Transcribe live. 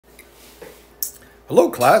Hello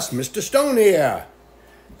class, Mr. Stone here.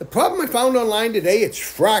 The problem I found online today, it's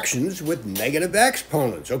fractions with negative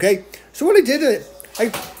exponents, okay? So what I did, I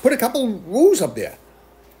put a couple rules up there.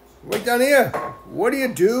 Right down here. What do you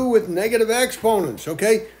do with negative exponents,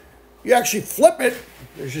 okay? You actually flip it.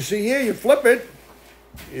 As you see here, you flip it.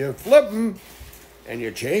 You flip them, and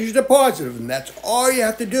you change the positive, and that's all you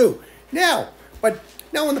have to do. Now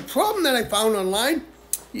in the problem that I found online,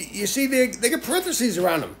 you see they got parentheses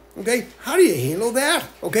around them. Okay, how do you handle that?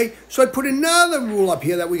 Okay, so I put another rule up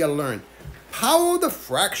here that we got to learn. Power the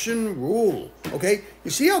fraction rule. Okay,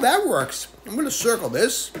 you see how that works? I'm going to circle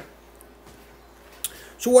this.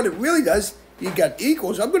 So what it really does, you got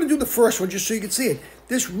equals. I'm going to do the first one just so you can see it.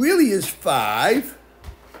 This really is 5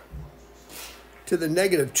 to the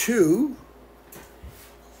negative 2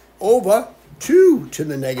 over 2 to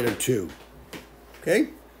the negative 2. Okay,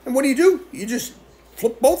 and what do? You just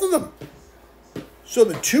flip both of them. So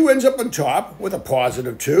the 2 ends up on top with a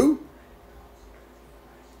positive 2.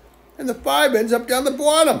 And the 5 ends up down the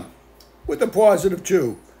bottom with a positive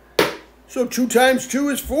 2. So 2 times 2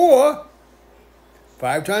 is 4.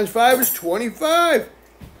 5 times 5 is 25.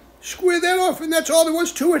 Square that off, and that's all there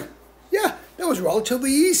was to it. Yeah, that was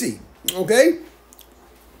relatively easy. Okay?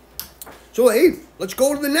 So, hey, let's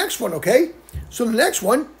go to the next one, okay? So the next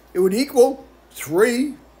one, it would equal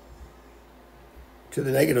 3 to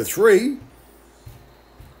the negative 3.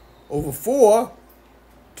 Over 4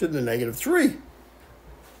 to the negative 3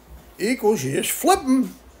 equals, you just flip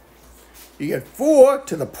them. You get 4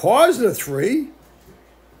 to the positive 3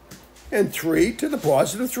 and 3 to the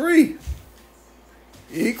positive 3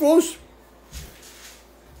 equals,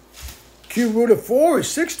 cube root of 4 is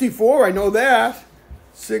 64, I know that.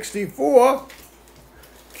 64.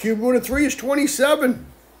 Cube root of 3 is 27.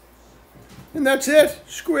 And that's it.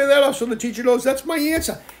 Square that off so the teacher knows that's my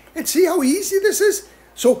answer. And see how easy this is?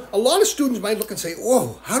 So a lot of students might look and say,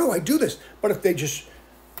 "Oh, how do I do this?" But if they just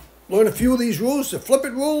learn a few of these rules, the flip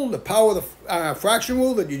it rule, the power of the fraction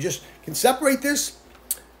rule, that you just can separate this,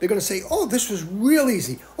 they're going to say, "Oh, this was real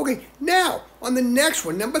easy." Okay, now on the next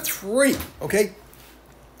one, number 3, okay?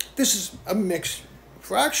 This is a mixed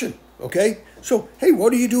fraction, okay? So, hey,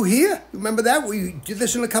 what do you do here? Remember that? We did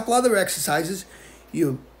this in a couple other exercises.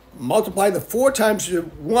 You multiply the 4 times the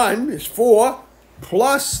 1 is 4.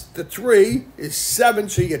 Plus the 3 is 7,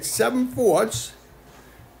 so you get 7 fourths.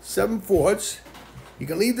 7 fourths. You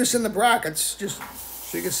can leave this in the brackets, just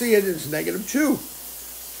so you can see it is negative 2.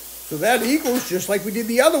 So that equals, just like we did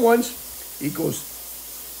the other ones, equals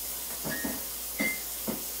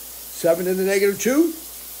 7 to the negative 2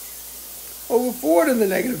 over 4 to the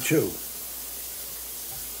negative 2.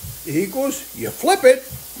 Equals, you flip it,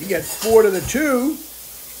 you get 4 to the 2,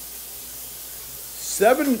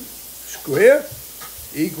 7 square,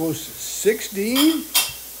 equals 16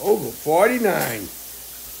 over 49.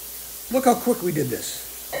 Look how quick we did this.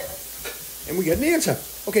 And we get an answer.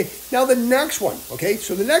 Okay, now the next one. Okay,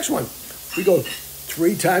 so the next one, we go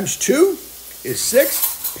 3 times 2 is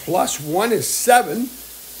 6, plus 1 is 7.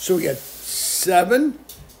 So we get 7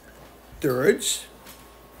 thirds.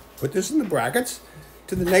 Put this in the brackets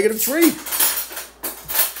to the negative 3.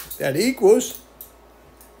 That equals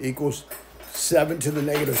 7 to the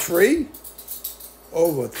negative 3.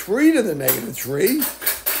 Over 3 to the negative 3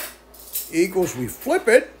 equals, we flip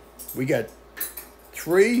it, we get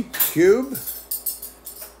 3 cubed,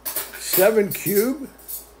 7 cubed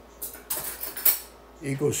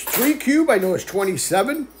equals 3 cubed, I know it's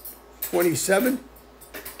 27, 27.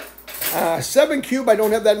 7 cubed, I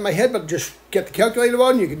don't have that in my head, but just get the calculator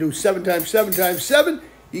on, you can do 7 times 7 times 7,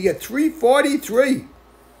 you get 343.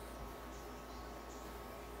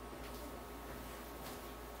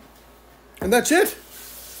 And that's it.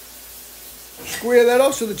 Square that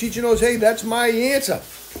off so the teacher knows, hey, that's my answer.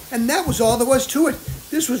 And that was all there was to it.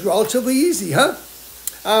 This was relatively easy, huh?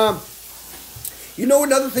 You know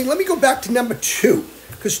another thing? Let me go back to number 2.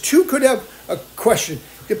 Because 2 could have a question.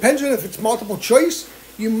 Depends on if it's multiple choice.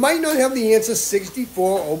 You might not have the answer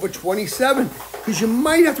 64 over 27. Because you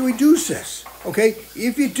might have to reduce this. Okay?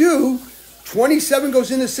 If you do, 27 goes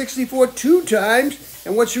into 64 2 times.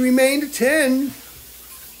 And what's the remainder? 10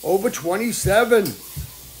 over 27.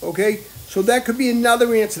 Okay, so that could be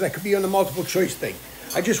another answer that could be on the multiple choice thing.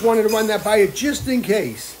 I just wanted to run that by you just in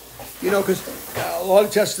case. You know, because a lot of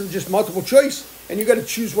tests are just multiple choice, and you got to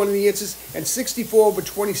choose one of the answers, and 64 over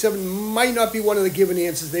 27 might not be one of the given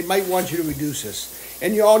answers. They might want you to reduce this.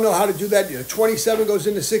 And you all know how to do that. You know, 27 goes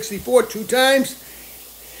into 64 2 times.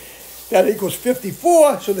 That equals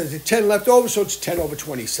 54, so there's a 10 left over, so it's 10 over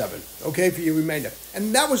 27, okay, for your remainder.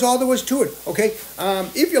 And that was all there was to it, okay?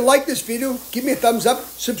 If you like this video, give me a thumbs up.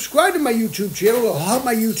 Subscribe to my YouTube channel. It'll help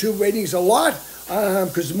my YouTube ratings a lot.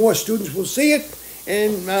 because more students will see it,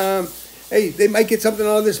 and hey, they might get something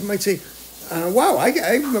out of this and might say, wow,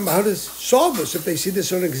 I remember how to solve this if they see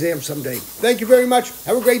this on an exam someday. Thank you very much.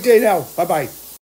 Have a great day now. Bye-bye.